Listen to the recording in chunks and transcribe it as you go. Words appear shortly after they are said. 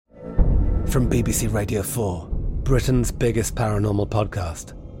from BBC Radio 4, Britain's biggest paranormal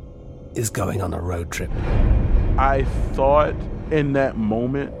podcast, is going on a road trip. I thought in that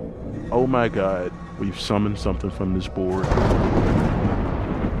moment, oh my God, we've summoned something from this board.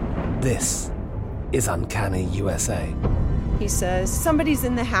 This is Uncanny USA. He says, somebody's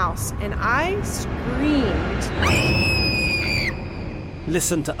in the house, and I screamed.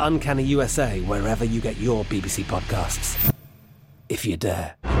 Listen to Uncanny USA wherever you get your BBC podcasts, if you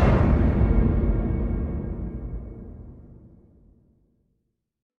dare.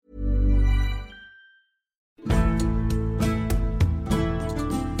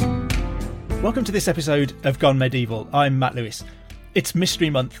 Welcome to this episode of Gone Medieval. I'm Matt Lewis. It's Mystery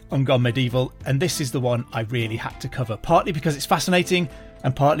Month on Gone Medieval, and this is the one I really had to cover, partly because it's fascinating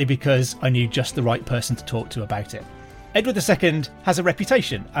and partly because I knew just the right person to talk to about it. Edward II has a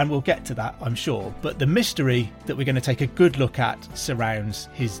reputation, and we'll get to that, I'm sure, but the mystery that we're going to take a good look at surrounds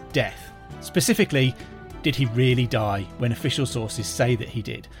his death. Specifically, did he really die when official sources say that he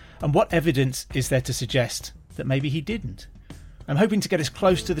did? And what evidence is there to suggest that maybe he didn't? I'm hoping to get as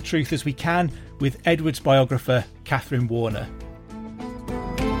close to the truth as we can with Edward's biographer, Catherine Warner.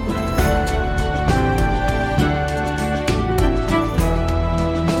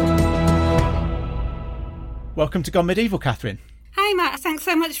 Welcome to Gone Medieval, Catherine. Hi Matt, thanks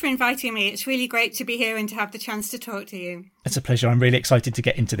so much for inviting me. It's really great to be here and to have the chance to talk to you. It's a pleasure. I'm really excited to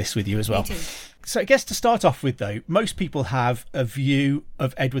get into this with you as well. Me too. So I guess to start off with, though, most people have a view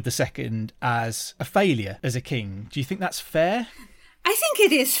of Edward II as a failure as a king. Do you think that's fair? I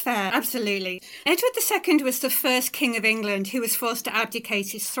think it is fair, absolutely. Edward II was the first king of England who was forced to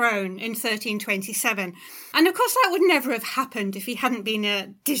abdicate his throne in 1327. And of course that would never have happened if he hadn't been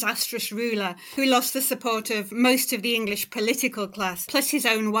a disastrous ruler who lost the support of most of the English political class, plus his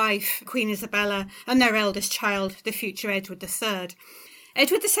own wife, Queen Isabella, and their eldest child, the future Edward III.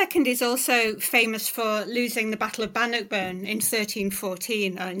 Edward II is also famous for losing the Battle of Bannockburn in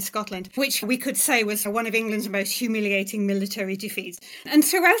 1314 in Scotland, which we could say was one of England's most humiliating military defeats. And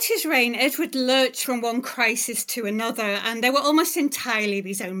throughout his reign, Edward lurched from one crisis to another, and they were almost entirely of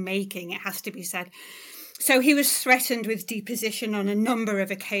his own making, it has to be said. So he was threatened with deposition on a number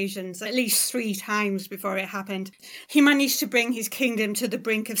of occasions, at least 3 times before it happened. He managed to bring his kingdom to the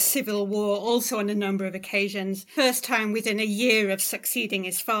brink of civil war also on a number of occasions, first time within a year of succeeding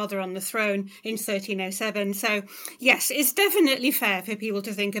his father on the throne in 1307. So yes, it's definitely fair for people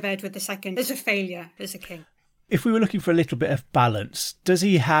to think of Edward II as a failure as a king. If we were looking for a little bit of balance, does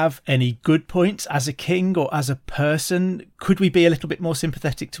he have any good points as a king or as a person? Could we be a little bit more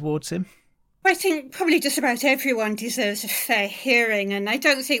sympathetic towards him? I think probably just about everyone deserves a fair hearing, and I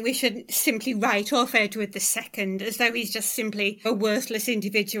don't think we should simply write off Edward II as though he's just simply a worthless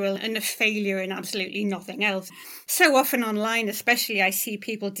individual and a failure and absolutely nothing else. So often online, especially, I see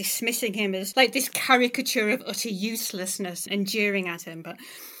people dismissing him as like this caricature of utter uselessness and jeering at him. But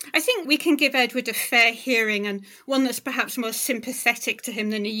I think we can give Edward a fair hearing, and one that's perhaps more sympathetic to him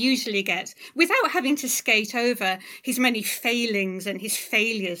than he usually gets, without having to skate over his many failings and his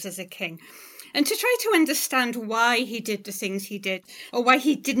failures as a king. And to try to understand why he did the things he did, or why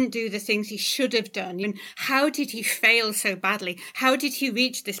he didn't do the things he should have done, and how did he fail so badly? How did he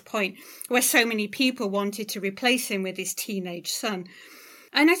reach this point where so many people wanted to replace him with his teenage son?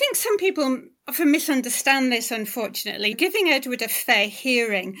 And I think some people often misunderstand this, unfortunately. Giving Edward a fair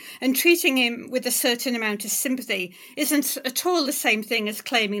hearing and treating him with a certain amount of sympathy isn't at all the same thing as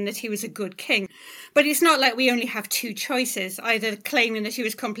claiming that he was a good king. But it's not like we only have 2 choices, either claiming that he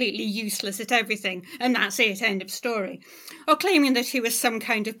was completely useless at everything, and that's it, end of story, or claiming that he was some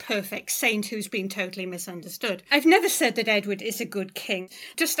kind of perfect saint who's been totally misunderstood. I've never said that Edward is a good king.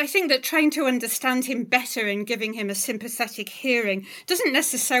 Just I think that trying to understand him better and giving him a sympathetic hearing doesn't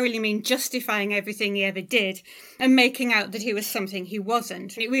necessarily mean justifying everything he ever did and making out that he was something he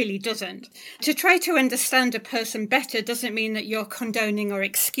wasn't. It really doesn't. To try to understand a person better doesn't mean that you're condoning or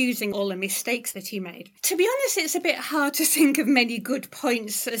excusing all the mistakes that he made. To be honest, it's a bit hard to think of many good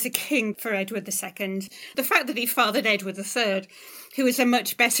points as a king for Edward II. The fact that he fathered Edward III, who was a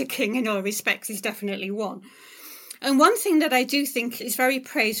much better king in all respects, is definitely one. And one thing that I do think is very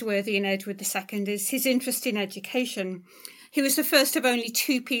praiseworthy in Edward II is his interest in education. He was the first of only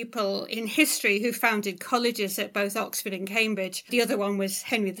 2 people in history who founded colleges at both Oxford and Cambridge. The other one was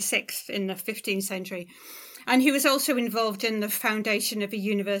Henry VI in the 15th century. And he was also involved in the foundation of a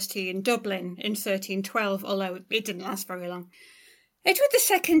university in Dublin in 1312, although it didn't last very long. Edward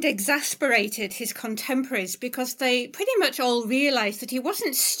II exasperated his contemporaries because they pretty much all realised that he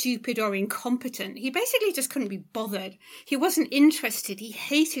wasn't stupid or incompetent. He basically just couldn't be bothered. He wasn't interested. He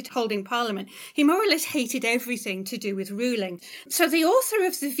hated holding parliament. He more or less hated everything to do with ruling. So the author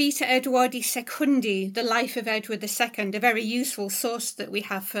of the Vita Edwardi Secundi, The Life of Edward II, a very useful source that we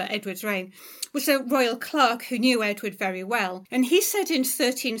have for Edward's reign, was a royal clerk who knew Edward very well. And he said in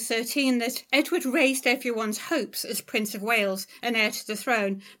 1313 that Edward raised everyone's hopes as Prince of Wales and heir to the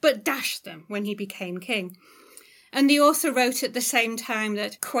throne, but dashed them when he became king. And the author wrote at the same time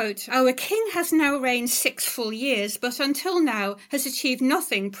that, quote, "Our king has now reigned 6 full years, but until now has achieved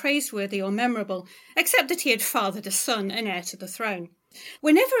nothing praiseworthy or memorable, except that he had fathered a son and heir to the throne."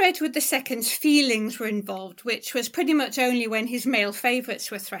 Whenever Edward II's feelings were involved, which was pretty much only when his male favourites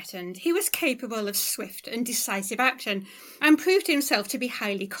were threatened, he was capable of swift and decisive action and proved himself to be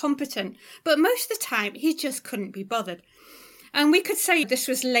highly competent, but most of the time he just couldn't be bothered. And we could say this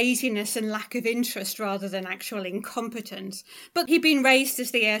was laziness and lack of interest rather than actual incompetence. But he'd been raised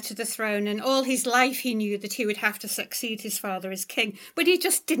as the heir to the throne, and all his life he knew that he would have to succeed his father as king, but he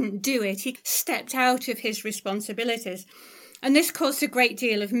just didn't do it. He stepped out of his responsibilities. And this caused a great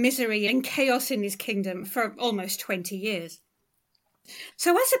deal of misery and chaos in his kingdom for almost 20 years.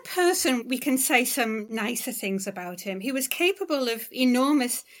 So as a person, we can say some nicer things about him. He was capable of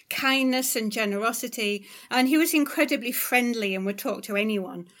enormous kindness and generosity, and he was incredibly friendly and would talk to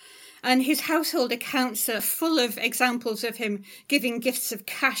anyone. And his household accounts are full of examples of him giving gifts of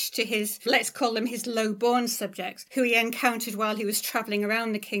cash to his, let's call them his low-born subjects, who he encountered while he was travelling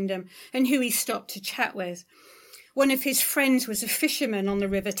around the kingdom and who he stopped to chat with. One of his friends was a fisherman on the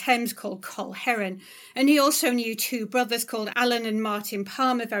River Thames called Col Heron, and he also knew 2 brothers called Alan and Martin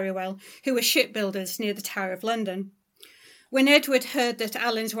Palmer very well, who were shipbuilders near the Tower of London. When Edward heard that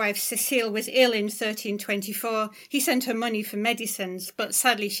Alan's wife Cecile was ill in 1324, he sent her money for medicines, but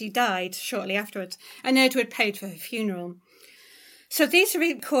sadly she died shortly afterwards, and Edward paid for her funeral. So these are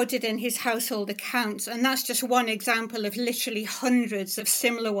recorded in his household accounts, and that's just one example of literally hundreds of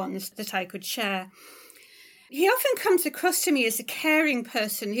similar ones that I could share. He often comes across to me as a caring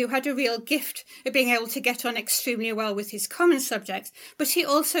person who had a real gift of being able to get on extremely well with his common subjects, but he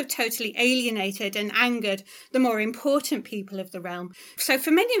also totally alienated and angered the more important people of the realm. So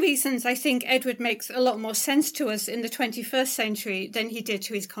for many reasons, I think Edward makes a lot more sense to us in the 21st century than he did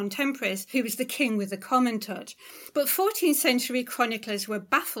to his contemporaries, who was the king with a common touch. But 14th century chroniclers were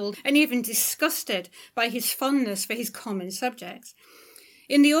baffled and even disgusted by his fondness for his common subjects.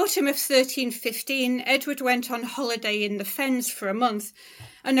 In the autumn of 1315, Edward went on holiday in the Fens for a month,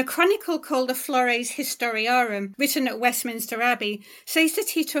 and a chronicle called the Flores Historiarum, written at Westminster Abbey, says that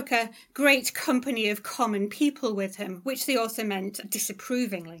he took a great company of common people with him, which the author meant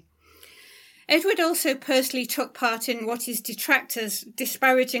disapprovingly. Edward also personally took part in what his detractors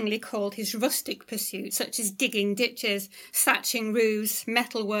disparagingly called his rustic pursuits, such as digging ditches, thatching roofs,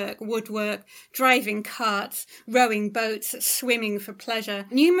 metalwork, woodwork, driving carts, rowing boats, swimming for pleasure.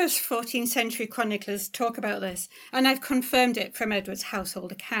 Numerous 14th century chroniclers talk about this, and I've confirmed it from Edward's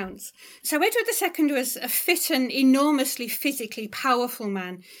household accounts. So Edward II was a fit and enormously physically powerful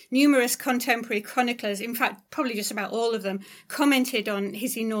man. Numerous contemporary chroniclers, in fact, probably just about all of them, commented on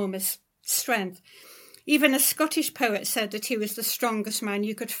his enormous strength. Even a Scottish poet said that he was the strongest man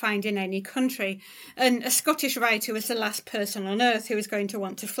you could find in any country, and a Scottish writer was the last person on earth who was going to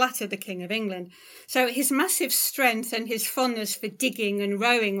want to flatter the King of England. So his massive strength and his fondness for digging and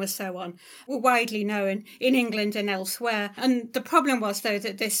rowing and so on were widely known in England and elsewhere, and the problem was, though,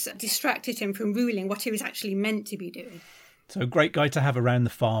 that this distracted him from ruling what he was actually meant to be doing. So a great guy to have around the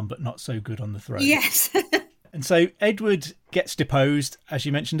farm, but not so good on the throne. Yes. And so Edward gets deposed, as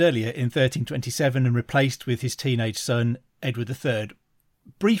you mentioned earlier, in 1327 and replaced with his teenage son, Edward III.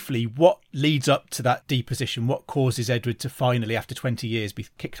 Briefly, what leads up to that deposition? What causes Edward to finally, after 20 years, be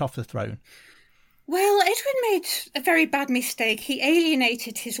kicked off the throne? Well, Edward made a very bad mistake. He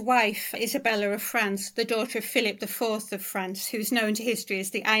alienated his wife, Isabella of France, the daughter of Philip IV of France, who's known to history as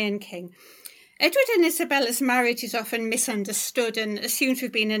the Iron King. Edward and Isabella's marriage is often misunderstood and assumed to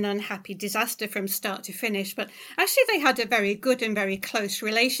have been an unhappy disaster from start to finish, but actually they had a very good and very close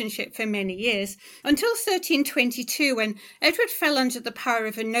relationship for many years, until 1322, when Edward fell under the power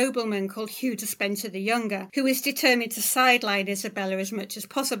of a nobleman called Hugh de Spencer the Younger, who was determined to sideline Isabella as much as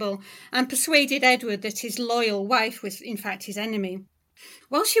possible, and persuaded Edward that his loyal wife was in fact his enemy.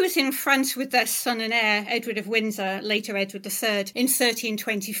 While she was in France with their son and heir, Edward of Windsor, later Edward III, in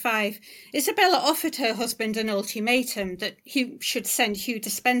 1325, Isabella offered her husband an ultimatum that he should send Hugh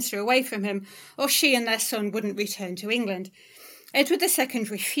de Spencer away from him, or she and their son wouldn't return to England. Edward II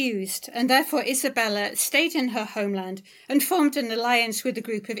refused, and therefore Isabella stayed in her homeland and formed an alliance with a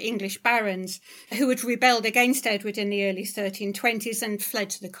group of English barons who had rebelled against Edward in the early 1320s and fled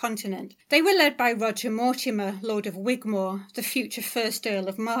to the continent. They were led by Roger Mortimer, Lord of Wigmore, the future first Earl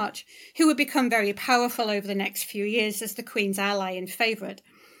of March, who would become very powerful over the next few years as the Queen's ally and favourite.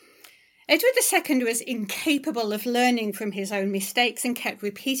 Edward II was incapable of learning from his own mistakes and kept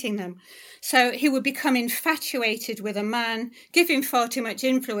repeating them. So he would become infatuated with a man, give him far too much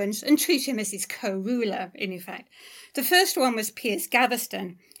influence, and treat him as his co-ruler, in effect. The first one was Piers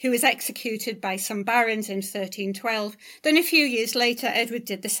Gaveston, who was executed by some barons in 1312. Then a few years later, Edward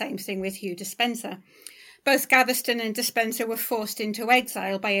did the same thing with Hugh Despenser. Both Gaveston and Despenser were forced into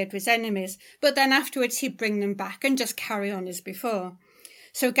exile by Edward's enemies, but then afterwards he'd bring them back and just carry on as before.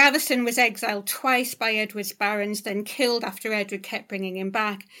 So Gaveston was exiled twice by Edward's barons, then killed after Edward kept bringing him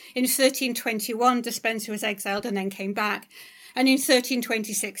back. In 1321, Despenser was exiled and then came back. And in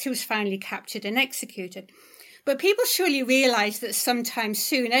 1326, he was finally captured and executed. But people surely realised that sometime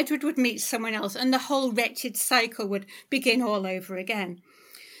soon Edward would meet someone else and the whole wretched cycle would begin all over again.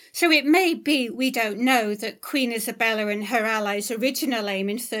 So it may be, we don't know, that Queen Isabella and her allies' original aim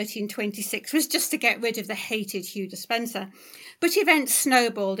in 1326 was just to get rid of the hated Hugh Despenser. But events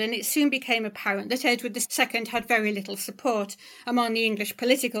snowballed and it soon became apparent that Edward II had very little support among the English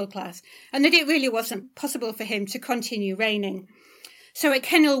political class and that it really wasn't possible for him to continue reigning. So at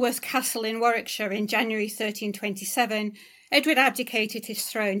Kenilworth Castle in Warwickshire in January 1327, Edward abdicated his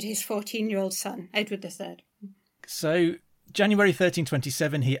throne to his 14-year-old son, Edward III. So January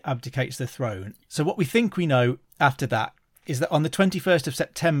 1327, he abdicates the throne. So what we think we know after that is that on the 21st of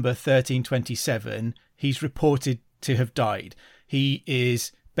September 1327, he's reported to have died. He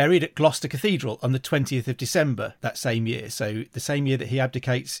is buried at Gloucester Cathedral on the 20th of December that same year. So the same year that he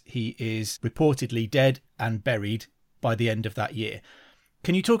abdicates, he is reportedly dead and buried by the end of that year.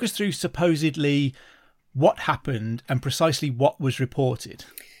 Can you talk us through supposedly what happened and precisely what was reported?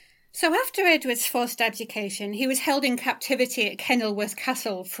 So after Edward's forced abdication, he was held in captivity at Kenilworth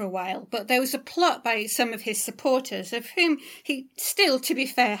Castle for a while, but there was a plot by some of his supporters, of whom he still, to be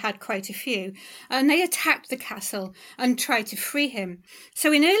fair, had quite a few, and they attacked the castle and tried to free him.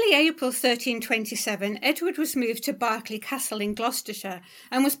 So in early April 1327, Edward was moved to Berkeley Castle in Gloucestershire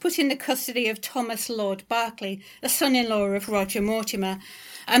and was put in the custody of Thomas Lord Berkeley, a son-in-law of Roger Mortimer,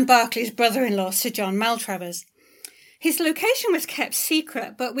 and Berkeley's brother-in-law, Sir John Maltravers. His location was kept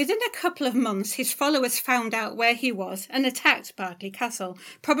secret, but within a couple of months his followers found out where he was and attacked Berkeley Castle,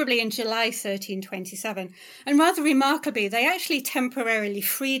 probably in July 1327. And rather remarkably, they actually temporarily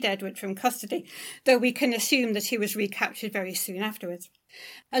freed Edward from custody, though we can assume that he was recaptured very soon afterwards.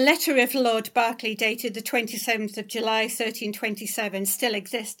 A letter of Lord Berkeley dated the 27th of July 1327 still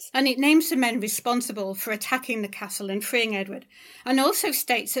exists, and it names the men responsible for attacking the castle and freeing Edward, and also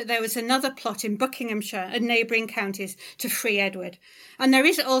states that there was another plot in Buckinghamshire and neighbouring counties to free Edward. And there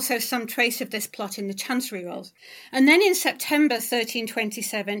is also some trace of this plot in the Chancery Rolls. And then in September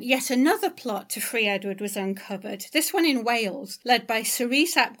 1327, yet another plot to free Edward was uncovered, this one in Wales, led by Sir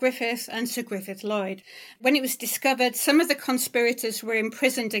Rhys ap Griffith and Sir Griffith Lloyd. When it was discovered, some of the conspirators were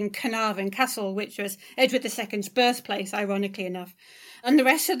imprisoned in Carnarvon Castle, which was Edward II's birthplace, ironically enough, and the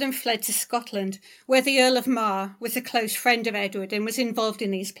rest of them fled to Scotland, where the Earl of Mar was a close friend of Edward and was involved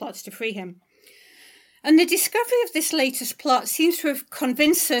in these plots to free him. And the discovery of this latest plot seems to have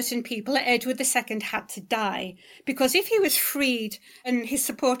convinced certain people that Edward II had to die, because if he was freed and his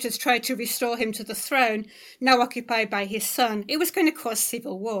supporters tried to restore him to the throne, now occupied by his son, it was going to cause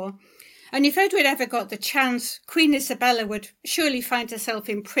civil war. And if Edward ever got the chance, Queen Isabella would surely find herself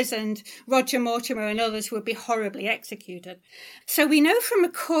imprisoned, Roger Mortimer and others would be horribly executed. So we know from a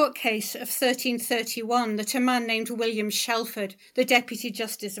court case of 1331 that a man named William Shelford, the Deputy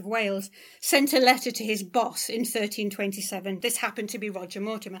Justice of Wales, sent a letter to his boss in 1327, this happened to be Roger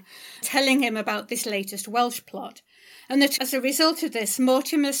Mortimer, telling him about this latest Welsh plot. And that as a result of this,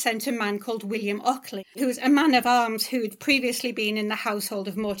 Mortimer sent a man called William Ockley, who was a man of arms who had previously been in the household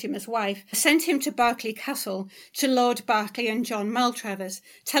of Mortimer's wife, sent him to Berkeley Castle to Lord Berkeley and John Maltravers,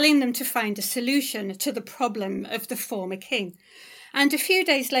 telling them to find a solution to the problem of the former king. And a few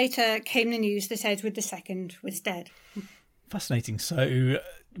days later came the news that Edward II was dead. Fascinating. So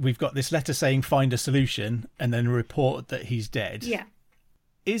we've got this letter saying find a solution and then a report that he's dead. Yeah.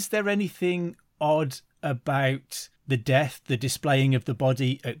 Is there anything odd about the death, the displaying of the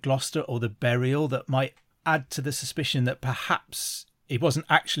body at Gloucester, or the burial that might add to the suspicion that perhaps he wasn't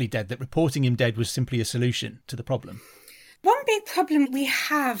actually dead, that reporting him dead was simply a solution to the problem? One big problem we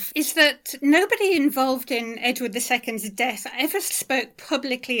have is that nobody involved in Edward II's death ever spoke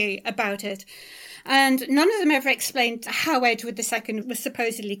publicly about it. and none of them ever explained how Edward II was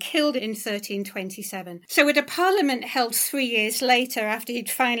supposedly killed in 1327. So at a parliament held 3 years later, after he'd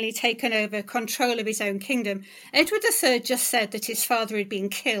finally taken over control of his own kingdom, Edward III just said that his father had been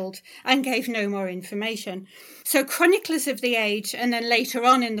killed and gave no more information. So chroniclers of the age, and then later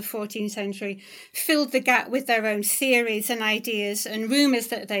on in the 14th century, filled the gap with their own theories and ideas and rumours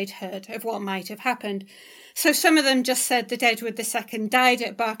that they'd heard of what might have happened. So some of them just said that Edward II died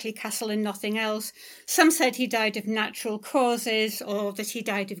at Berkeley Castle and nothing else. Some said he died of natural causes or that he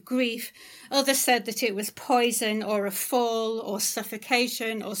died of grief. Others said that it was poison or a fall or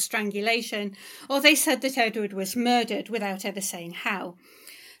suffocation or strangulation. Or they said that Edward was murdered without ever saying how.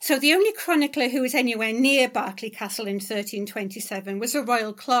 So the only chronicler who was anywhere near Berkeley Castle in 1327 was a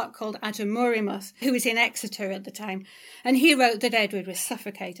royal clerk called Adam Morimuth, who was in Exeter at the time, and he wrote that Edward was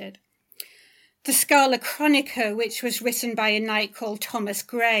suffocated. The Scala Chronica, which was written by a knight called Thomas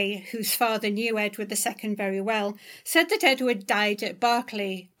Gray, whose father knew Edward II very well, said that Edward died at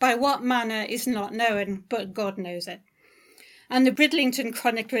Berkeley. By what manner is not known, but God knows it. And the Bridlington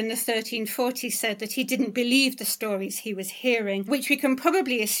chronicler in the 1340s said that he didn't believe the stories he was hearing, which we can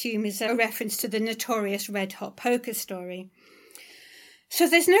probably assume is a reference to the notorious Red Hot Poker story. So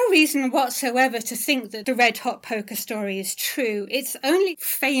there's no reason whatsoever to think that the Red Hot Poker story is true. It's only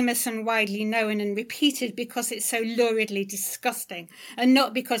famous and widely known and repeated because it's so luridly disgusting, and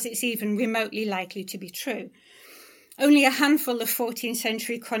not because it's even remotely likely to be true. Only a handful of 14th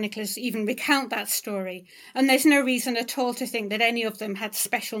century chroniclers even recount that story, and there's no reason at all to think that any of them had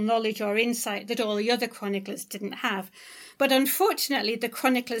special knowledge or insight that all the other chroniclers didn't have. But unfortunately, the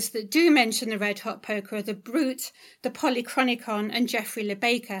chroniclers that do mention the Red Hot Poker are the Brute, the Polychronicon, and Geoffrey Le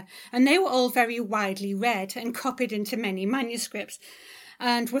Baker, and they were all very widely read and copied into many manuscripts,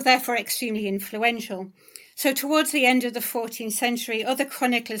 and were therefore extremely influential. So towards the end of the 14th century, other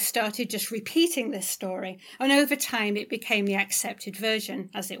chroniclers started just repeating this story, and over time it became the accepted version,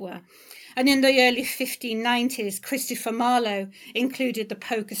 as it were. And in the early 1590s, Christopher Marlowe included the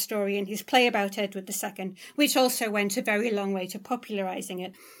poker story in his play about Edward II, which also went a very long way to popularising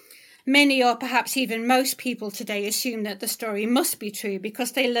it. Many, or perhaps even most people today, assume that the story must be true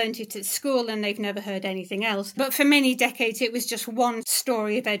because they learnt it at school and they've never heard anything else. But for many decades, it was just one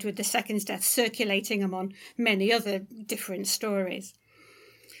story of Edward II's death circulating among many other different stories.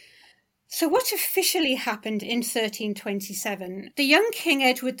 So what officially happened in 1327? The young King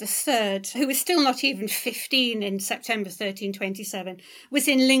Edward III, who was still not even 15 in September 1327, was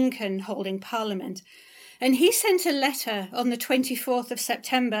in Lincoln holding Parliament. And he sent a letter on the 24th of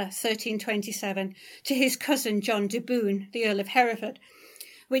September 1327 to his cousin John de Bohun, the Earl of Hereford,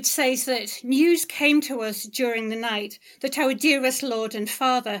 which says that news came to us during the night that our dearest Lord and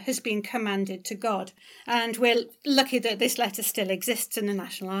Father has been commanded to God. And we're lucky that this letter still exists in the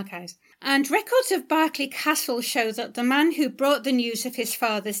National Archives. And records of Berkeley Castle show that the man who brought the news of his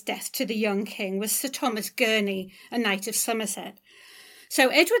father's death to the young king was Sir Thomas Gurney, a knight of Somerset. So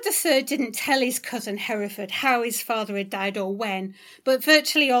Edward III didn't tell his cousin Hereford how his father had died or when, but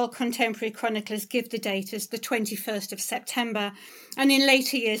virtually all contemporary chroniclers give the date as the 21st of September, and in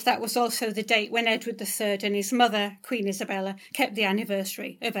later years that was also the date when Edward III and his mother, Queen Isabella, kept the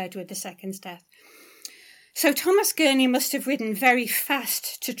anniversary of Edward II's death. So Thomas Gurney must have ridden very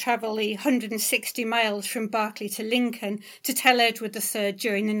fast to travel the 160 miles from Berkeley to Lincoln to tell Edward III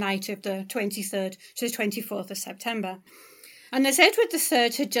during the night of the 23rd to the 24th of September. And as Edward III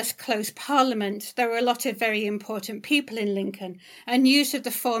had just closed Parliament, there were a lot of very important people in Lincoln, and news of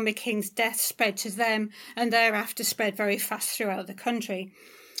the former king's death spread to them and thereafter spread very fast throughout the country.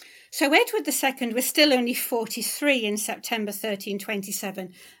 So Edward II was still only 43 in September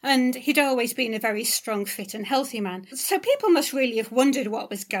 1327, and he'd always been a very strong, fit and healthy man. So people must really have wondered what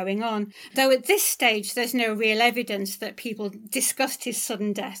was going on, though at this stage there's no real evidence that people discussed his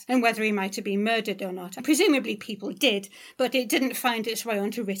sudden death and whether he might have been murdered or not. Presumably people did, but it didn't find its way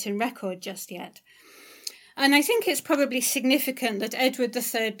onto written record just yet. And I think it's probably significant that Edward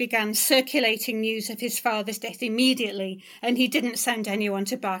III began circulating news of his father's death immediately, and he didn't send anyone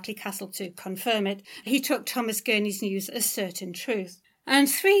to Berkeley Castle to confirm it. He took Thomas Gurney's news as certain truth. And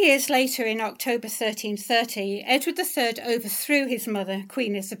 3 years later, in October 1330, Edward III overthrew his mother,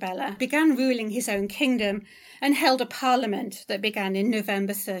 Queen Isabella, began ruling his own kingdom, and held a parliament that began in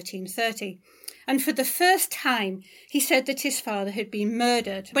November 1330. And for the first time, he said that his father had been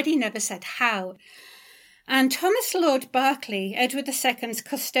murdered, but he never said how. And Thomas Lord Berkeley, Edward II's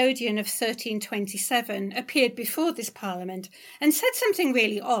custodian of 1327, appeared before this parliament and said something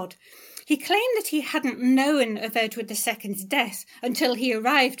really odd. He claimed that he hadn't known of Edward II's death until he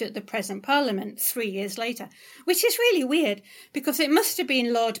arrived at the present Parliament 3 years later, which is really weird because it must have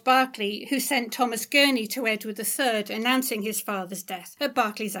been Lord Berkeley who sent Thomas Gurney to Edward III announcing his father's death at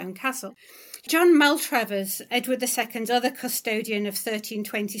Berkeley's own castle. John Maltravers, Edward II's other custodian of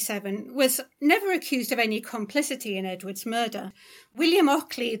 1327, was never accused of any complicity in Edward's murder. William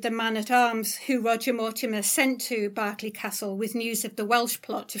Ockley, the man-at-arms who Roger Mortimer sent to Berkeley Castle with news of the Welsh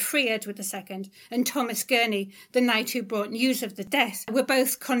plot to free Edward II, and Thomas Gurney, the knight who brought news of the death, were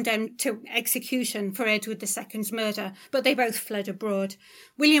both condemned to execution for Edward II's murder, but they both fled abroad.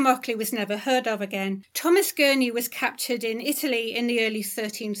 William Ockley was never heard of again. Thomas Gurney was captured in Italy in the early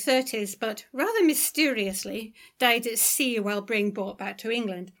 1330s, but rather mysteriously died at sea while being brought back to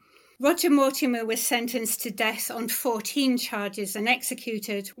England. Roger Mortimer was sentenced to death on 14 charges and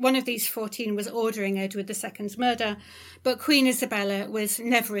executed. One of these 14 was ordering Edward II's murder, but Queen Isabella was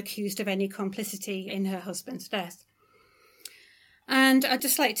never accused of any complicity in her husband's death. And I'd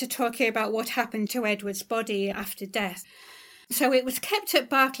just like to talk here about what happened to Edward's body after death. So it was kept at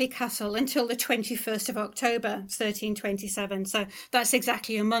Berkeley Castle until the 21st of October, 1327, so that's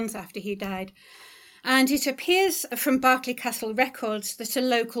exactly a month after he died. And it appears from Berkeley Castle records that a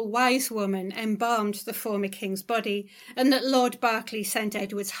local wise woman embalmed the former king's body and that Lord Berkeley sent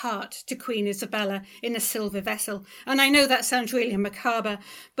Edward's heart to Queen Isabella in a silver vessel. And I know that sounds really macabre,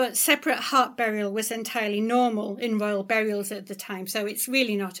 but separate heart burial was entirely normal in royal burials at the time, so it's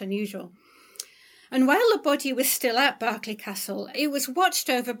really not unusual. And while the body was still at Berkeley Castle, it was watched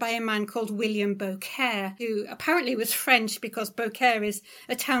over by a man called William Beaucaire, who apparently was French because Beaucaire is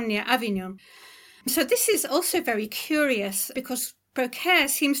a town near Avignon. So this is also very curious because Beaucaire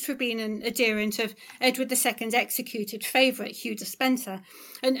seems to have been an adherent of Edward II's executed favourite, Hugh Despenser.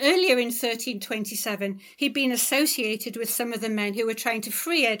 And earlier in 1327, he'd been associated with some of the men who were trying to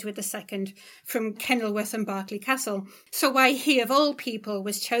free Edward II from Kenilworth and Berkeley Castle. So why he, of all people,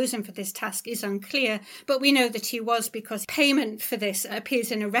 was chosen for this task is unclear, but we know that he was because payment for this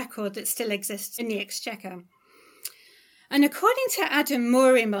appears in a record that still exists in the Exchequer. And according to Adam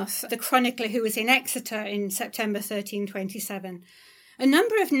Moorimoth, the chronicler who was in Exeter in September 1327, a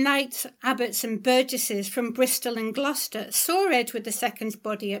number of knights, abbots and burgesses from Bristol and Gloucester saw Edward II's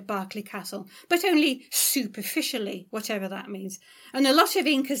body at Berkeley Castle, but only superficially, whatever that means. And a lot of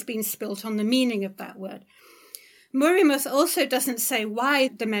ink has been spilt on the meaning of that word. Moorimoth also doesn't say why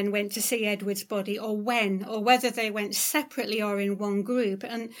the men went to see Edward's body or when, or whether they went separately or in one group,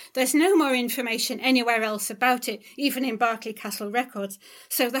 and there's no more information anywhere else about it, even in Berkeley Castle records,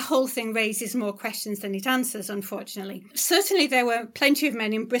 so the whole thing raises more questions than it answers, unfortunately. Certainly there were plenty of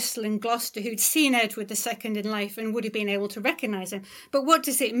men in Bristol and Gloucester who'd seen Edward II in life and would have been able to recognise him, but what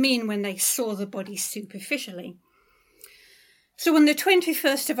does it mean when they saw the body superficially? So on the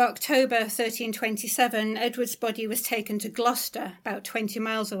 21st of October 1327, Edward's body was taken to Gloucester, about 20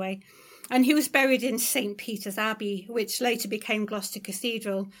 miles away, and he was buried in St. Peter's Abbey, which later became Gloucester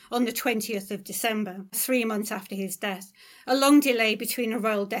Cathedral, on the 20th of December, 3 months after his death. A long delay between a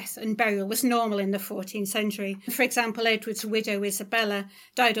royal death and burial was normal in the 14th century. For example, Edward's widow Isabella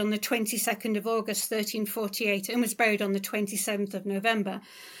died on the 22nd of August 1348 and was buried on the 27th of November.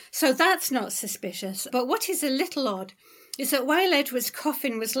 So that's not suspicious, but what is a little odd is that while Edward's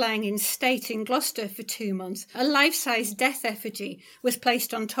coffin was lying in state in Gloucester for 2 months, a life-size death effigy was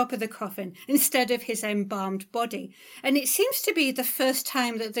placed on top of the coffin instead of his embalmed body. And it seems to be the first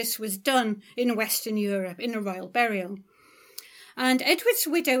time that this was done in Western Europe in a royal burial. And Edward's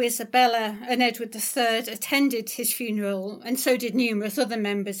widow Isabella and Edward III attended his funeral, and so did numerous other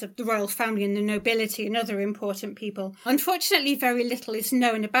members of the royal family and the nobility and other important people. Unfortunately, very little is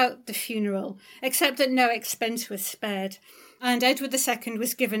known about the funeral, except that no expense was spared. And Edward II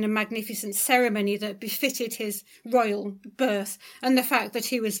was given a magnificent ceremony that befitted his royal birth and the fact that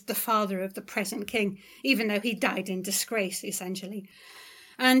he was the father of the present king, even though he died in disgrace, essentially.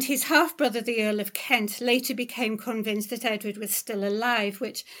 And his half-brother, the Earl of Kent, later became convinced that Edward was still alive,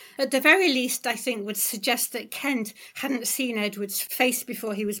 which, at the very least, I think would suggest that Kent hadn't seen Edward's face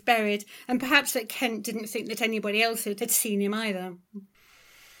before he was buried, and perhaps that Kent didn't think that anybody else had seen him either.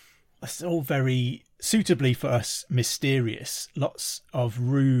 That's all very suitably for us mysterious. Lots of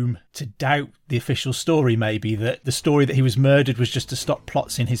room to doubt the official story, maybe, that the story that he was murdered was just to stop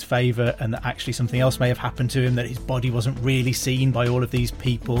plots in his favour and that actually something else may have happened to him, that his body wasn't really seen by all of these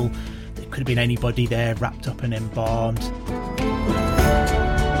people. There could have been anybody there wrapped up and embalmed.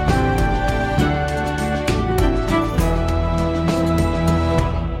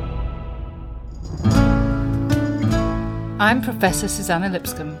 I'm Professor Susanna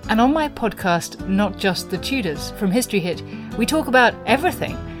Lipscomb, and on my podcast, Not Just the Tudors, from History Hit, we talk about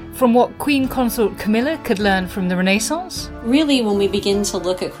everything, From what Queen Consort Camilla could learn from the Renaissance? Really, when we begin to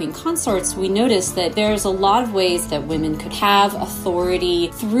look at queen consorts, we notice that there's a lot of ways that women could have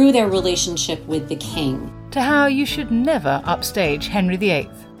authority through their relationship with the king. To how you should never upstage Henry VIII.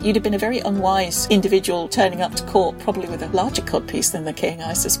 You'd have been a very unwise individual turning up to court, probably with a larger codpiece than the king,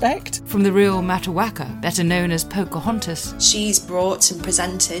 I suspect. From the real Matawaka, better known as Pocahontas. She's brought and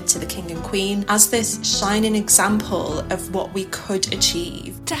presented to the king and queen as this shining example of what we could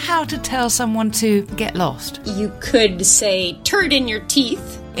achieve. To how to tell someone to get lost. You could say, turd in your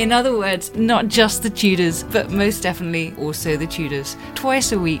teeth. In other words, not just the Tudors, but most definitely also the Tudors.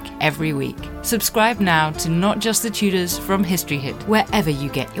 Twice a week, every week. Subscribe now to Not Just the Tudors from History Hit, wherever you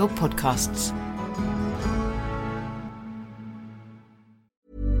get your podcasts.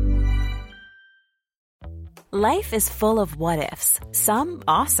 Life is full of what-ifs. Some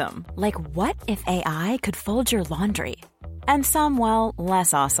awesome, like what if AI could fold your laundry? And some, well,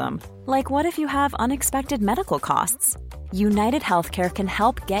 less awesome, like what if you have unexpected medical costs? United Healthcare can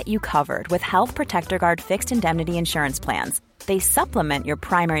help get you covered with Health Protector Guard fixed indemnity insurance plans. They supplement your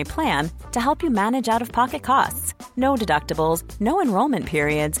primary plan to help you manage out-of-pocket costs. No deductibles, no enrollment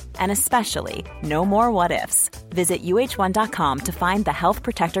periods, and especially no more what-ifs. Visit uh1.com to find the Health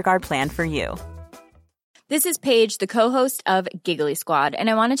Protector Guard plan for you. This is Paige, the co-host of Giggly Squad, and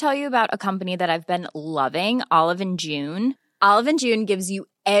I want to tell you about a company that I've been loving, Olive & June. Olive & June gives you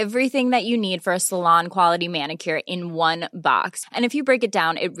everything that you need for a salon-quality manicure in one box. And if you break it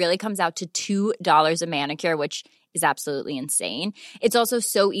down, it really comes out to $2 a manicure, which is absolutely insane. It's also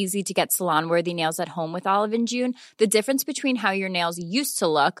so easy to get salon-worthy nails at home with Olive & June. The difference between how your nails used to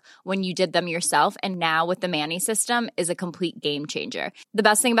look when you did them yourself and now with the Mani system is a complete game changer. The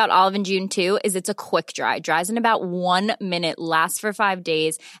best thing about Olive & June, too, is it's a quick dry. Dries in about 1 minute, lasts for 5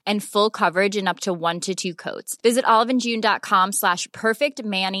 days, and full coverage in up to 1 to 2 coats. Visit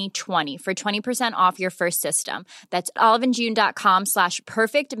oliveandjune.com/perfectmani20 for 20% off your first system. That's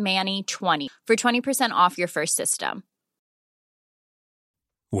oliveandjune.com/perfectmani20 for 20% off your first system.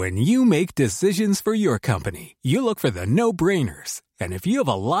 When you make decisions for your company, you look for the no-brainers. And if you have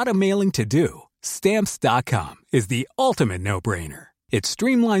a lot of mailing to do, Stamps.com is the ultimate no-brainer. It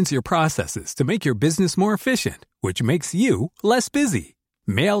streamlines your processes to make your business more efficient, which makes you less busy.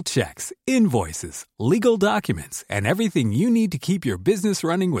 Mail checks, invoices, legal documents, and everything you need to keep your business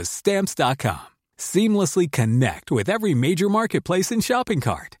running with Stamps.com. Seamlessly connect with every major marketplace and shopping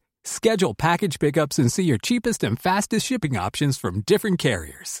cart. Schedule package pickups and see your cheapest and fastest shipping options from different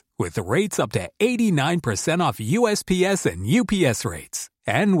carriers, with rates up to 89% off USPS and UPS rates.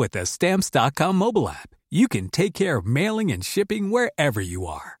 And with the Stamps.com mobile app, you can take care of mailing and shipping wherever you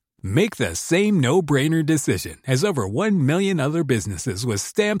are. Make the same no-brainer decision as over 1 million other businesses with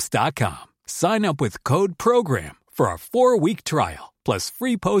Stamps.com. Sign up with code PROGRAM for a 4-week trial, plus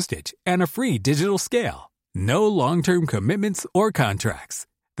free postage and a free digital scale. No long-term commitments or contracts.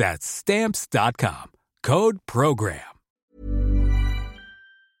 That's Stamps.com. Code PROGRAM.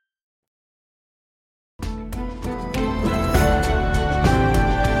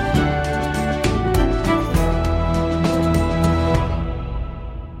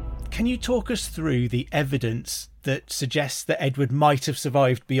 Can you talk us through the evidence that suggests that Edward might have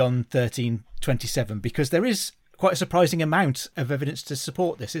survived beyond 1327? Because there is quite a surprising amount of evidence to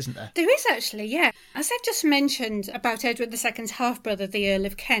support this, isn't there? There is actually, yeah. As I've just mentioned about Edward II's half-brother, the Earl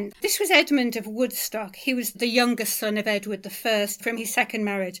of Kent, this was Edmund of Woodstock. He was the youngest son of Edward I from his second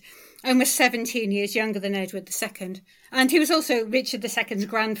marriage and was 17 years younger than Edward II. And he was also Richard II's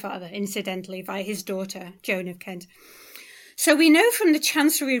grandfather, incidentally, by his daughter, Joan of Kent. So we know from the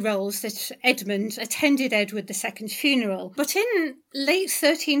chancery rolls that Edmund attended Edward II's funeral, but in late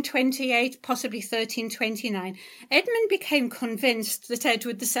 1328, possibly 1329, Edmund became convinced that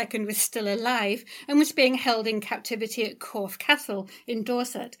Edward II was still alive and was being held in captivity at Corfe Castle in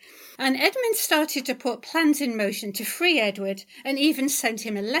Dorset. And Edmund started to put plans in motion to free Edward and even sent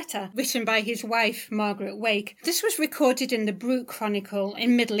him a letter written by his wife, Margaret Wake. This was recorded in the Brut Chronicle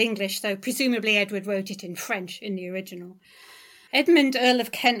in Middle English, though presumably Edward wrote it in French in the original. Edmund, Earl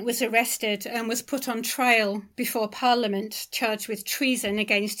of Kent, was arrested and was put on trial before Parliament, charged with treason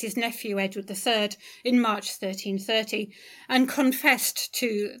against his nephew Edward III in March 1330, and confessed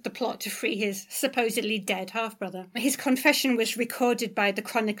to the plot to free his supposedly dead half-brother. His confession was recorded by the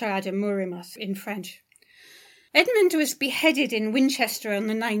chronicler Adam Murimus in French. Edmund was beheaded in Winchester on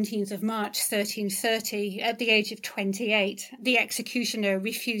the 19th of March 1330 at the age of 28. The executioner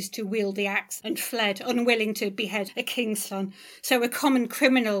refused to wield the axe and fled, unwilling to behead a king's son, so a common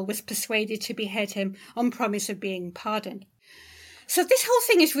criminal was persuaded to behead him on promise of being pardoned. So this whole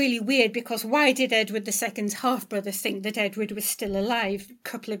thing is really weird, because why did Edward II's half-brother think that Edward was still alive a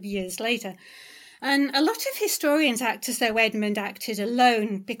couple of years later? And a lot of historians act as though Edmund acted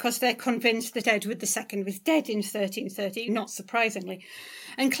alone, because they're convinced that Edward II was dead in 1330, not surprisingly.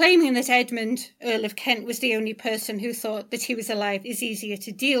 And claiming that Edmund, Earl of Kent, was the only person who thought that he was alive is easier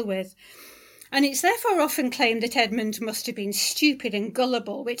to deal with. And it's therefore often claimed that Edmund must have been stupid and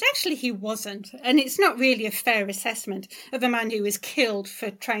gullible, which actually he wasn't. And it's not really a fair assessment of a man who was killed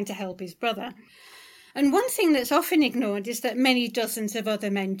for trying to help his brother. And one thing that's often ignored is that many dozens of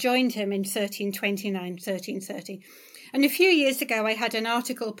other men joined him in 1329, 1330. And a few years ago, I had an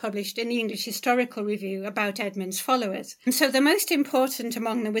article published in the English Historical Review about Edmund's followers. And so the most important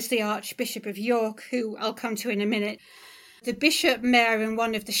among them was the Archbishop of York, who I'll come to in a minute, the Bishop, Mayor and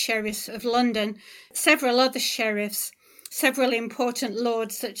one of the Sheriffs of London, several other sheriffs, several important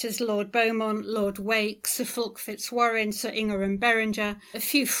lords such as Lord Beaumont, Lord Wake, Sir Fulk Fitzwarren, Sir Ingham Berenger, a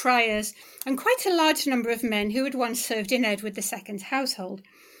few friars, and quite a large number of men who had once served in Edward II's household.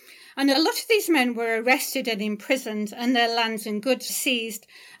 And a lot of these men were arrested and imprisoned, and their lands and goods seized,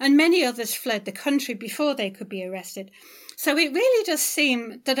 and many others fled the country before they could be arrested. So it really does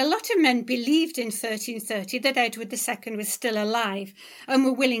seem that a lot of men believed in 1330 that Edward II was still alive, and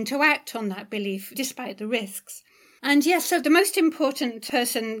were willing to act on that belief despite the risks. And yes, so the most important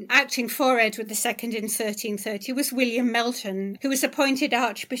person acting for Edward II in 1330 was William Melton, who was appointed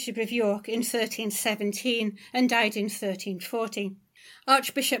Archbishop of York in 1317 and died in 1340.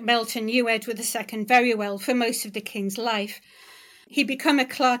 Archbishop Melton knew Edward II very well for most of the king's life. He became a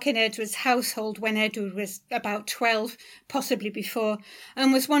clerk in Edward's household when Edward was about 12, possibly before,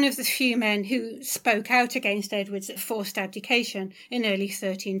 and was one of the few men who spoke out against Edward's forced abdication in early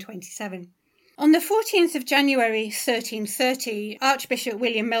 1327. On the 14th of January 1330, Archbishop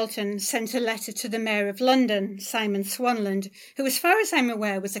William Melton sent a letter to the Mayor of London, Simon Swanland, who, as far as I'm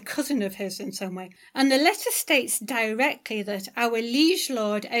aware, was a cousin of his in some way. And the letter states directly that our liege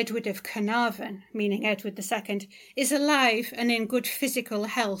lord Edward of Carnarvon, meaning Edward II, is alive and in good physical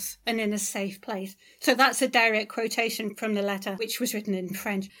health and in a safe place. So that's a direct quotation from the letter, which was written in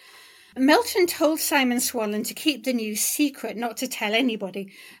French. Melton told Simon Swanland to keep the news secret, not to tell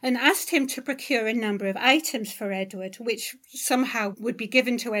anybody, and asked him to procure a number of items for Edward, which somehow would be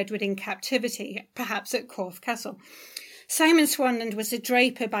given to Edward in captivity, perhaps at Corfe Castle. Simon Swanland was a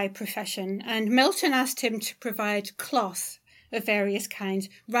draper by profession, and Melton asked him to provide cloth of various kinds,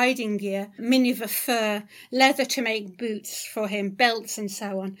 riding gear, miniver fur, leather to make boots for him, belts and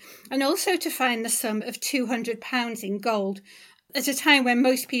so on, and also to find the sum of £200 in gold, at a time when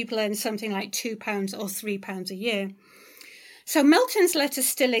most people earn something like £2 or £3 a year. So Melton's letter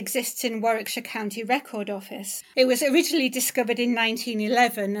still exists in Warwickshire County Record Office. It was originally discovered in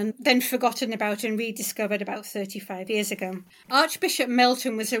 1911 and then forgotten about and rediscovered about 35 years ago. Archbishop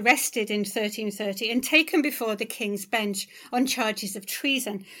Melton was arrested in 1330 and taken before the King's Bench on charges of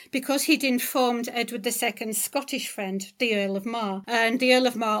treason because he'd informed Edward II's Scottish friend, the Earl of Mar, and the Earl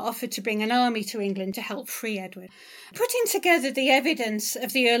of Mar offered to bring an army to England to help free Edward. Putting together the evidence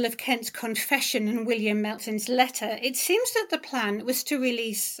of the Earl of Kent's confession and William Melton's letter, it seems that the plan was to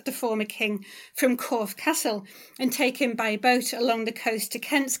release the former king from Corfe Castle and take him by boat along the coast to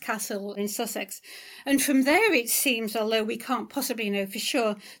Kent's Castle in Sussex. And from there it seems, although we can't possibly know for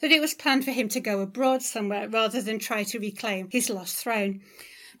sure, that it was planned for him to go abroad somewhere rather than try to reclaim his lost throne.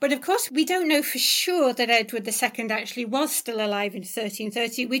 But of course, we don't know for sure that Edward II actually was still alive in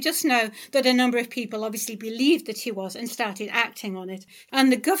 1330. We just know that a number of people obviously believed that he was and started acting on it.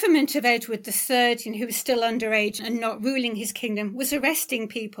 And the government of Edward III, who was still underage and not ruling his kingdom, was arresting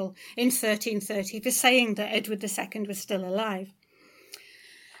people in 1330 for saying that Edward II was still alive.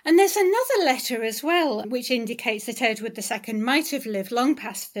 And there's another letter as well, which indicates that Edward II might have lived long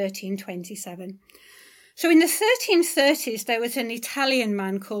past 1327. So in the 1330s, there was an Italian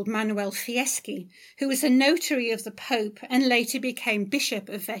man called Manuel Fieschi, who was a notary of the Pope and later became Bishop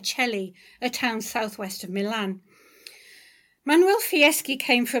of Vercelli, a town southwest of Milan. Manuel Fieschi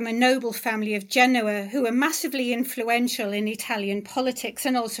came from a noble family of Genoa who were massively influential in Italian politics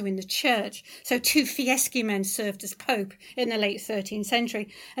and also in the church. So 2 Fieschi men served as Pope in the late 13th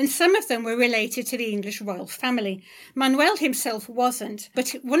century, and some of them were related to the English royal family. Manuel himself wasn't,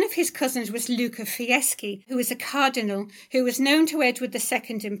 but one of his cousins was Luca Fieschi, who was a cardinal who was known to Edward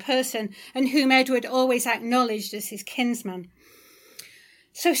II in person and whom Edward always acknowledged as his kinsman.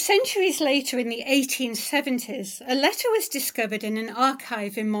 So centuries later, in the 1870s, a letter was discovered in an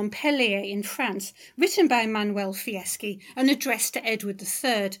archive in Montpellier in France, written by Manuel Fieschi and addressed to Edward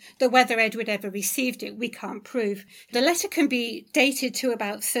III, though whether Edward ever received it we can't prove. The letter can be dated to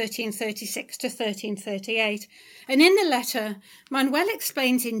about 1336 to 1338, and in the letter, Manuel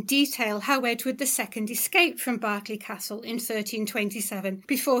explains in detail how Edward II escaped from Berkeley Castle in 1327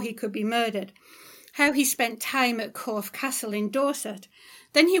 before he could be murdered, how he spent time at Corfe Castle in Dorset.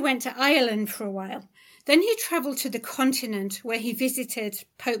 Then he went to Ireland for a while. Then he travelled to the continent where he visited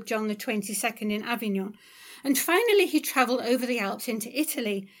Pope John XXII in Avignon. And finally he travelled over the Alps into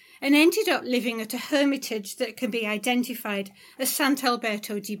Italy and ended up living at a hermitage that can be identified as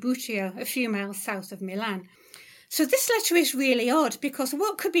Sant'Alberto di Buccio, a few miles south of Milan. So this letter is really odd because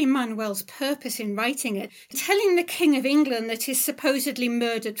what could be Manuel's purpose in writing it? Telling the King of England that his supposedly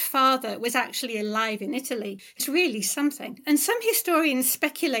murdered father was actually alive in Italy. It's really something. And some historians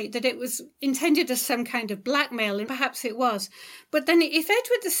speculate that it was intended as some kind of blackmail, and perhaps it was. But then if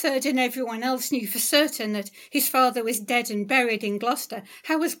Edward III and everyone else knew for certain that his father was dead and buried in Gloucester,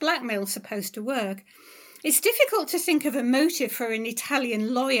 how was blackmail supposed to work? It's difficult to think of a motive for an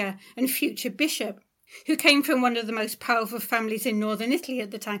Italian lawyer and future bishop, who came from one of the most powerful families in northern Italy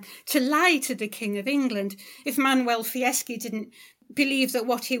at the time, to lie to the King of England if Manuel Fieschi didn't believe that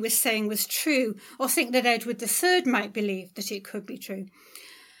what he was saying was true, or think that Edward III might believe that it could be true.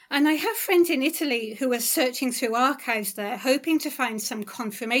 And I have friends in Italy who are searching through archives there, hoping to find some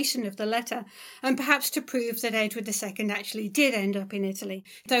confirmation of the letter, and perhaps to prove that Edward II actually did end up in Italy.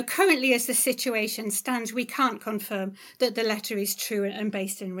 Though currently, as the situation stands, we can't confirm that the letter is true and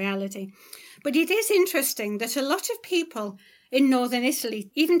based in reality. But it is interesting that a lot of people in northern Italy,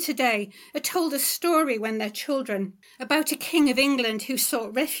 even today, are told a story when they're children about a king of England who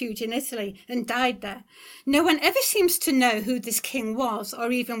sought refuge in Italy and died there. No one ever seems to know who this king was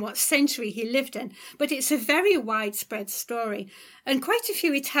or even what century he lived in, but it's a very widespread story. And quite a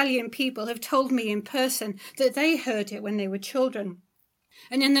few Italian people have told me in person that they heard it when they were children.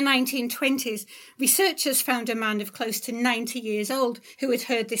 And in the 1920s, researchers found a man of close to 90 years old who had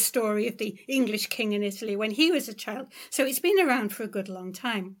heard this story of the English king in Italy when he was a child. So it's been around for a good long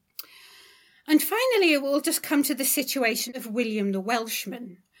time. And finally, it will just come to the situation of William the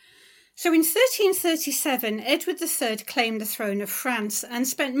Welshman. So in 1337, Edward III claimed the throne of France and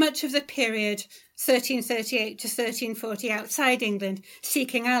spent much of the period 1338 to 1340 outside England,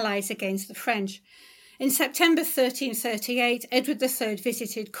 seeking allies against the French. In September 1338, Edward III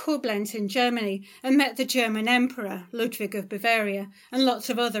visited Koblenz in Germany and met the German Emperor, Ludwig of Bavaria, and lots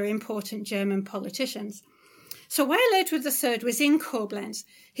of other important German politicians. So while Edward III was in Koblenz,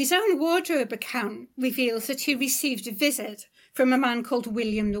 his own wardrobe account reveals that he received a visit from a man called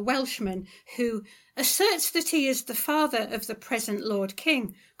William the Welshman, who asserts that he is the father of the present Lord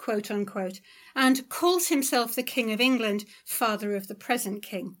King, quote unquote, and calls himself the King of England, father of the present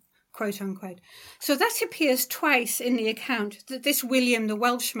King, quote unquote. So that appears twice in the account that this William the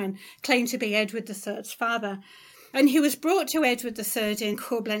Welshman claimed to be Edward III's father. And he was brought to Edward III in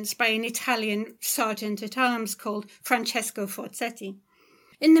Koblenz by an Italian sergeant-at-arms called Francesco Forzetti.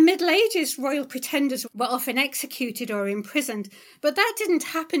 In the Middle Ages, royal pretenders were often executed or imprisoned, but that didn't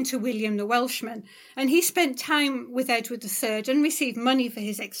happen to William the Welshman, and he spent time with Edward III and received money for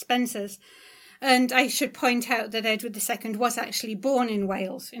his expenses. And I should point out that Edward II was actually born in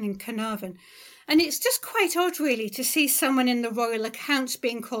Wales, in Carnarvon. And it's just quite odd, really, to see someone in the royal accounts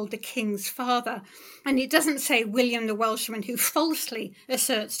being called the king's father. And it doesn't say William the Welshman, who falsely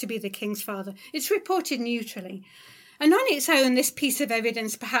asserts to be the king's father. It's reported neutrally. And on its own, this piece of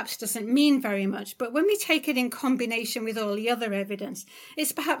evidence perhaps doesn't mean very much, but when we take it in combination with all the other evidence,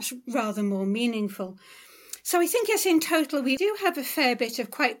 it's perhaps rather more meaningful. So I think, yes, in total, we do have a fair bit of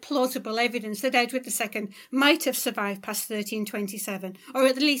quite plausible evidence that Edward II might have survived past 1327, or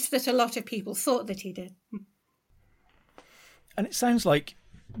at least that a lot of people thought that he did. And it sounds like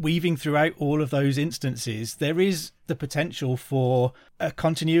weaving throughout all of those instances, there is the potential for a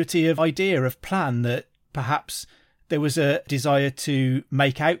continuity of idea, of plan, that perhaps there was a desire to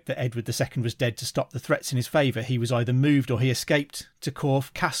make out that Edward II was dead to stop the threats in his favour. He was either moved or he escaped to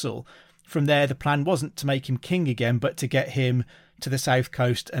Corfe Castle. From there, the plan wasn't to make him king again, but to get him to the south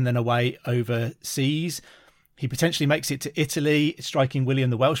coast and then away overseas. He potentially makes it to Italy. Striking William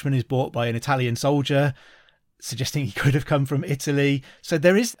the Welshman is bought by an Italian soldier, suggesting he could have come from Italy. So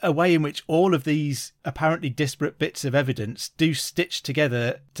there is a way in which all of these apparently disparate bits of evidence do stitch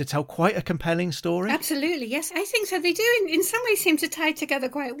together to tell quite a compelling story. Absolutely, yes. I think so. They do in some ways seem to tie together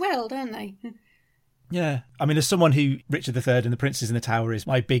quite well, don't they? Yeah. I mean, as someone who Richard III and the Princes in the Tower is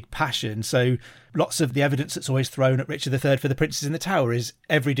my big passion, so lots of the evidence that's always thrown at Richard III for the Princes in the Tower is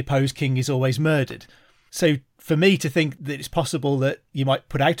every deposed king is always murdered. So for me to think that it's possible that you might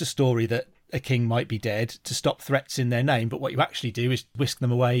put out a story that a king might be dead to stop threats in their name, but what you actually do is whisk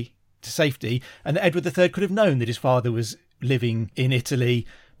them away to safety, and that Edward III could have known that his father was living in Italy,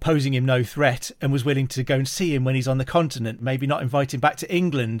 posing him no threat, and was willing to go and see him when he's on the continent, maybe not invite him back to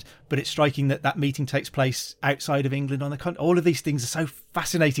England, but it's striking that that meeting takes place outside of England on the continent. All of these things are so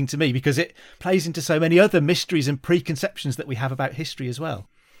fascinating to me because it plays into so many other mysteries and preconceptions that we have about history as well.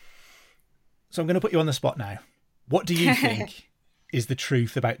 So I'm going to put you on the spot now. What do you think is the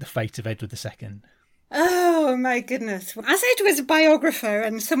truth about the fate of Edward II? Oh, my goodness. As Edward's biographer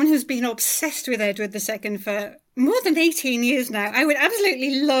and someone who's been obsessed with Edward II for more than 18 years now, I would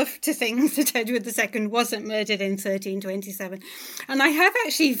absolutely love to think that Edward II wasn't murdered in 1327. And I have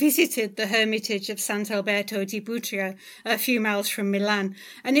actually visited the hermitage of Sant'Alberto di Butria, a few miles from Milan.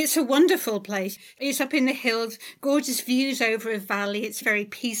 And it's a wonderful place. It's up in the hills, gorgeous views over a valley. It's very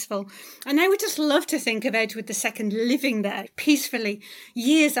peaceful. And I would just love to think of Edward II living there peacefully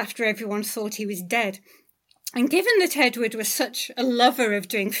years after everyone thought he was dead. And given that Edward was such a lover of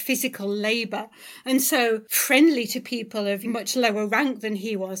doing physical labour and so friendly to people of much lower rank than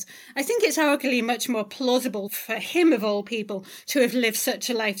he was, I think it's arguably much more plausible for him, of all people, to have lived such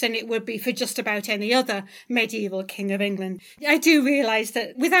a life than it would be for just about any other medieval king of England. I do realise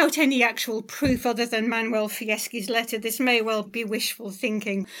that without any actual proof other than Manuel Fieschi's letter, this may well be wishful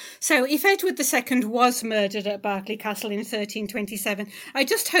thinking. So if Edward II was murdered at Berkeley Castle in 1327, I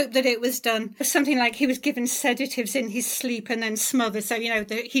just hope that it was done for something like he was given sedatives in his sleep and then smothered, so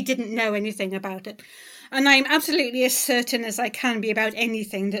that he didn't know anything about it. And I'm absolutely as certain as I can be about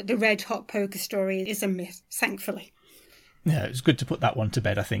anything that the red hot poker story is a myth, thankfully. Yeah, it's good to put that one to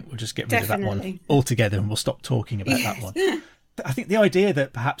bed. I think we'll just get rid of that one altogether and we'll stop talking about that one. I think the idea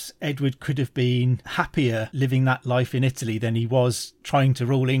that perhaps Edward could have been happier living that life in Italy than he was trying to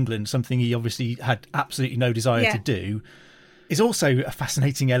rule England, something he obviously had absolutely no desire to do, is also a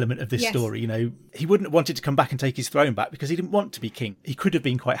fascinating element of this story. He wouldn't have wanted to come back and take his throne back because he didn't want to be king. He could have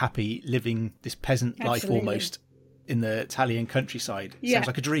been quite happy living this peasant life almost in the Italian countryside. Sounds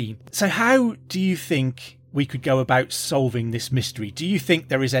like a dream. So how do you think we could go about solving this mystery? Do you think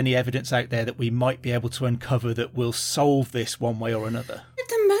there is any evidence out there that we might be able to uncover that will solve this one way or another? At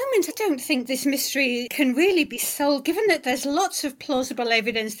the moment, I don't think this mystery can really be solved, given that there's lots of plausible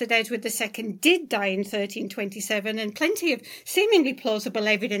evidence that Edward II did die in 1327 and plenty of seemingly plausible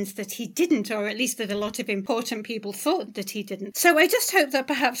evidence that he didn't, or at least that a lot of important people thought that he didn't. So I just hope that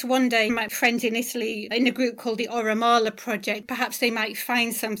perhaps one day my friends in Italy, in a group called the Oramala Project, perhaps they might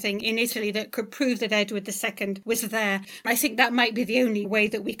find something in Italy that could prove that Edward II was there. I think that might be the only way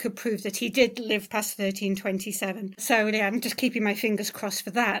that we could prove that he did live past 1327. So yeah, I'm just keeping my fingers crossed for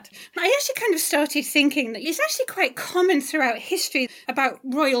that. I actually kind of started thinking that it's actually quite common throughout history about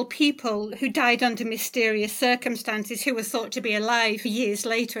royal people who died under mysterious circumstances who were thought to be alive years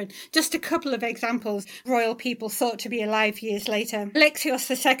later. And just a couple of examples, royal people thought to be alive years later.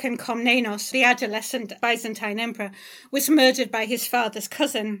 Alexios II Komnenos, the adolescent Byzantine emperor, was murdered by his father's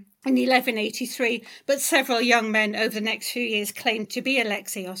cousin in 1183, but several young men over the next few years claimed to be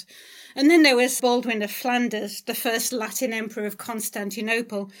Alexios. And then there was Baldwin of Flanders, the first Latin emperor of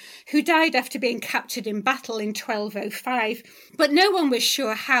Constantinople, who died after being captured in battle in 1205. But no one was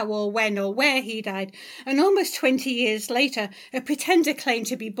sure how or when or where he died. And almost 20 years later, a pretender claimed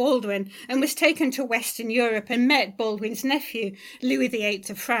to be Baldwin and was taken to Western Europe and met Baldwin's nephew, Louis VIII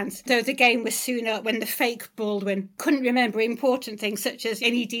of France, though the game was soon up when the fake Baldwin couldn't remember important things such as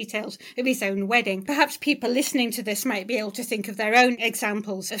any details of his own wedding. Perhaps people listening to this might be able to think of their own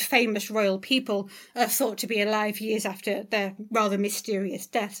examples of famous royal people thought to be alive years after their rather mysterious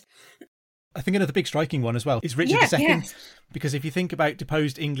deaths. I think another big striking one as well is Richard II. Because if you think about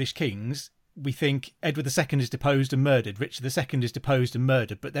deposed English kings, we think Edward II is deposed and murdered, Richard II is deposed and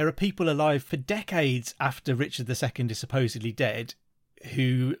murdered, but there are people alive for decades after Richard II is supposedly dead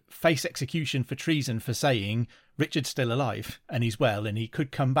who face execution for treason for saying Richard's still alive and he's well and he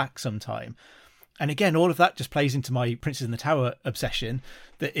could come back sometime. And again, all of that just plays into my Princes in the Tower obsession,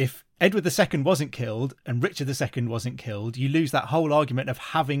 that if Edward II wasn't killed and Richard II wasn't killed, you lose that whole argument of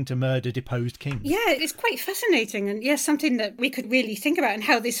having to murder deposed kings. Yeah, it's quite fascinating, and something that we could really think about, and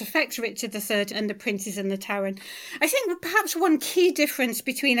how this affects Richard III and the Princes in the Tower. And I think perhaps one key difference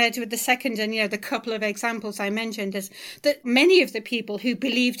between Edward II and the couple of examples I mentioned is that many of the people who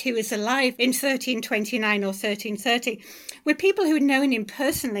believed he was alive in 1329 or 1330 were people who had known him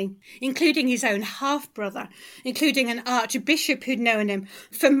personally, including his own half-brother, including an archbishop who'd known him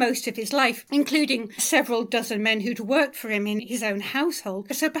for most of of his life, including several dozen men who'd worked for him in his own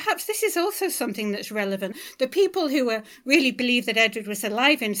household. So perhaps this is also something that's relevant. The people who really believed that Edward was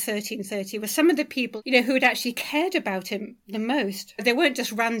alive in 1330 were some of the people, who had actually cared about him the most. They weren't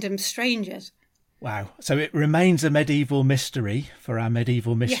just random strangers. Wow. So it remains a medieval mystery for our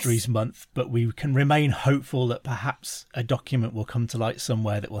Medieval Mysteries Month, but we can remain hopeful that perhaps a document will come to light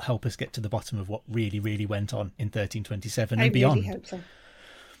somewhere that will help us get to the bottom of what really, really went on in 1327 and beyond. I really hope so.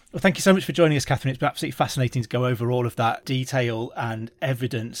 Well, thank you so much for joining us, Catherine. It's been absolutely fascinating to go over all of that detail and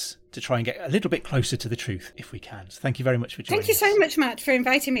evidence to try and get a little bit closer to the truth, if we can. So thank you very much for joining us. Thank you so much, Matt, for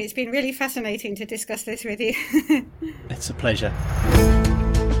inviting me. It's been really fascinating to discuss this with you. It's a pleasure.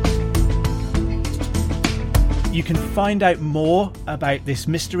 You can find out more about this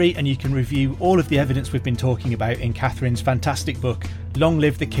mystery and you can review all of the evidence we've been talking about in Catherine's fantastic book, Long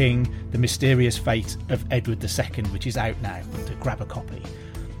Live the King, The Mysterious Fate of Edward II, which is out now, to grab a copy.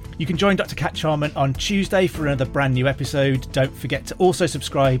 You can join Dr. Cat Charman on Tuesday for another brand new episode. Don't forget to also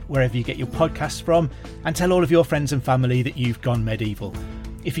subscribe wherever you get your podcasts from and tell all of your friends and family that you've gone medieval.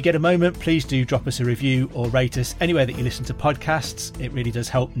 If you get a moment, please do drop us a review or rate us anywhere that you listen to podcasts. It really does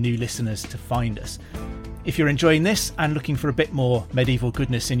help new listeners to find us. If you're enjoying this and looking for a bit more medieval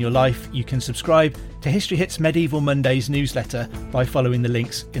goodness in your life, you can subscribe to History Hit's Medieval Mondays newsletter by following the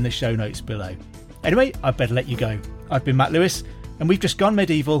links in the show notes below. Anyway, I'd better let you go. I've been Matt Lewis, and we've just gone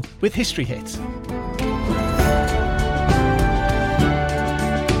medieval with History Hit.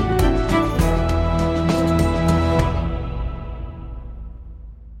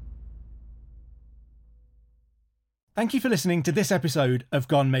 Thank you for listening to this episode of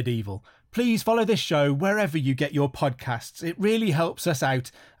Gone Medieval. Please follow this show wherever you get your podcasts. It really helps us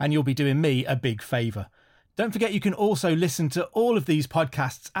out and you'll be doing me a big favour. Don't forget you can also listen to all of these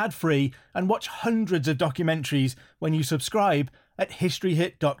podcasts ad-free and watch hundreds of documentaries when you subscribe at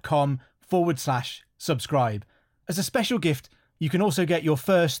historyhit.com/subscribe. As a special gift, you can also get your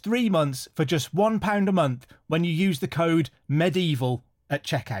first 3 months for just £1 a month when you use the code MEDIEVAL at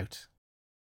checkout.